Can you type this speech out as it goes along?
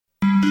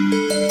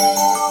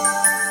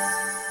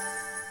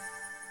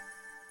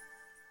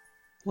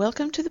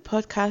Welcome to the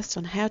podcast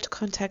on how to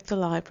contact the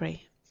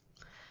library.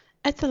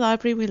 At the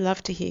library, we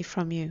love to hear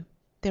from you.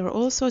 There are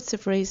all sorts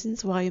of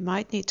reasons why you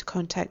might need to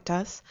contact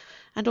us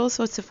and all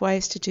sorts of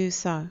ways to do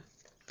so.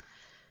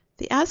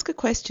 The Ask a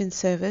Question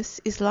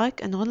service is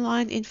like an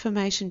online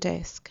information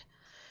desk.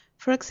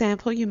 For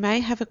example, you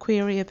may have a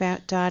query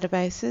about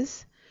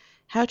databases,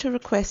 how to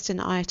request an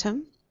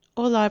item,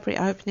 or library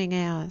opening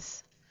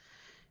hours.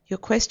 Your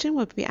question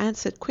will be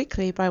answered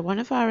quickly by one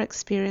of our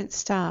experienced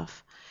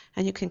staff,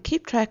 and you can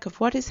keep track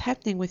of what is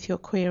happening with your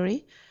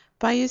query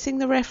by using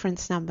the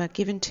reference number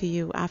given to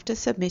you after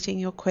submitting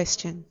your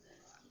question.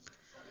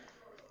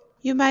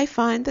 You may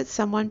find that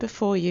someone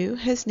before you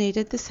has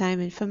needed the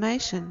same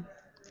information.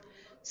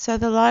 So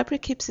the library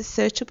keeps a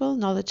searchable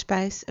knowledge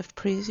base of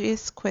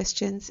previous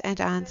questions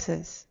and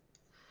answers.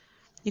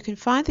 You can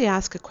find the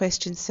Ask a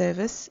Question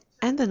service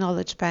and the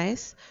knowledge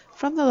base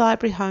from the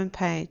library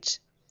homepage.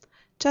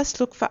 Just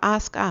look for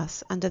Ask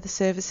Us under the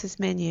Services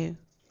menu.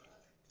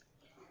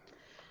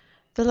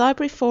 The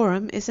Library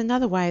Forum is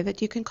another way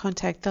that you can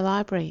contact the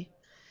library.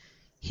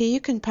 Here you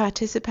can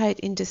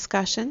participate in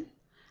discussion,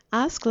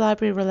 ask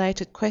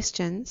library-related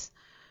questions,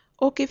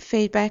 or give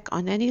feedback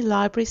on any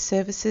library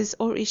services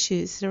or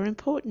issues that are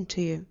important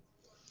to you.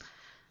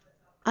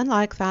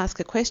 Unlike the Ask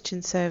a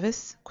Question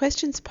service,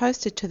 questions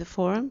posted to the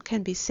forum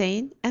can be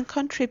seen and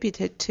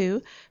contributed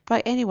to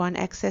by anyone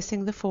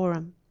accessing the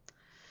forum.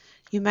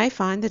 You may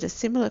find that a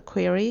similar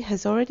query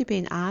has already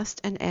been asked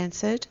and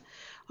answered,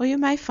 or you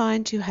may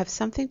find you have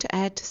something to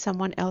add to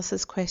someone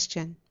else's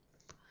question.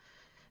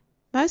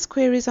 Most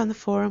queries on the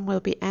forum will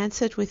be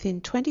answered within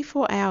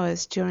 24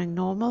 hours during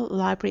normal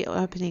library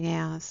opening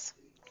hours.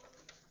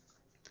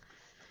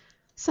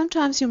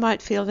 Sometimes you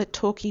might feel that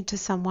talking to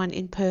someone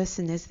in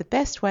person is the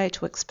best way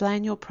to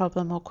explain your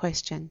problem or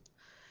question.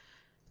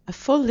 A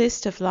full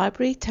list of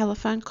library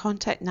telephone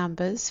contact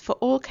numbers for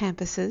all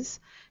campuses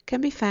can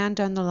be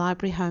found on the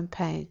library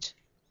homepage.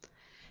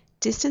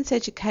 Distance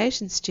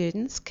education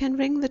students can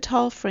ring the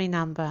toll-free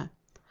number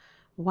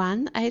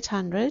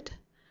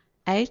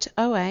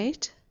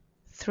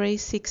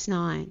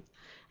 1-800-808-369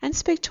 and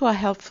speak to our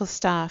helpful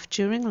staff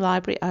during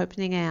library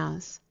opening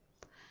hours.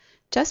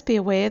 Just be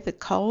aware that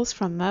calls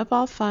from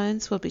mobile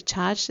phones will be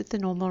charged at the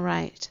normal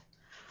rate.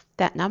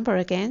 That number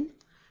again,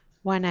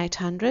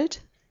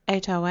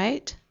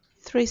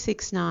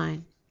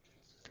 1-800-808-369.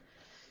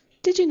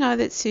 Did you know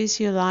that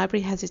Susio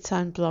Library has its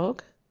own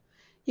blog?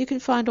 You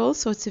can find all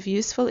sorts of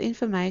useful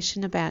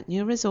information about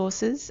new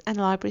resources and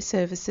library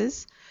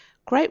services,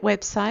 great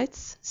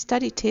websites,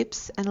 study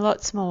tips, and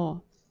lots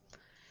more.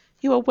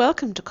 You are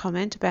welcome to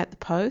comment about the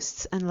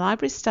posts, and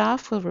library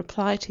staff will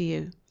reply to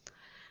you.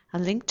 A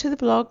link to the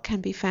blog can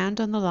be found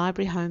on the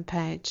library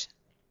homepage.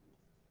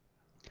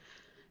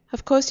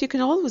 Of course, you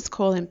can always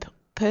call in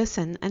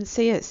person and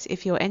see us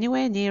if you're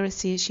anywhere near a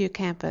CSU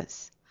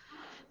campus.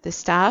 The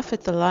staff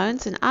at the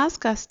Loans and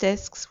Ask Us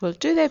desks will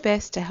do their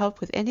best to help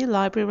with any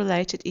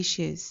library-related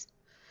issues.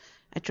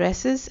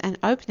 Addresses and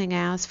opening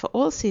hours for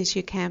all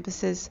CSU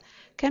campuses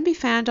can be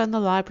found on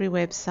the library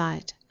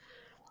website,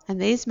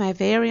 and these may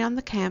vary on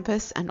the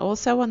campus and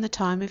also on the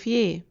time of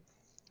year.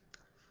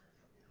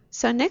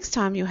 So next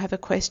time you have a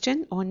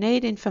question or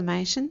need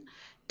information,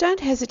 don't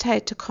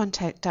hesitate to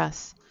contact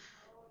us.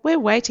 We're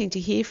waiting to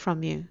hear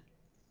from you.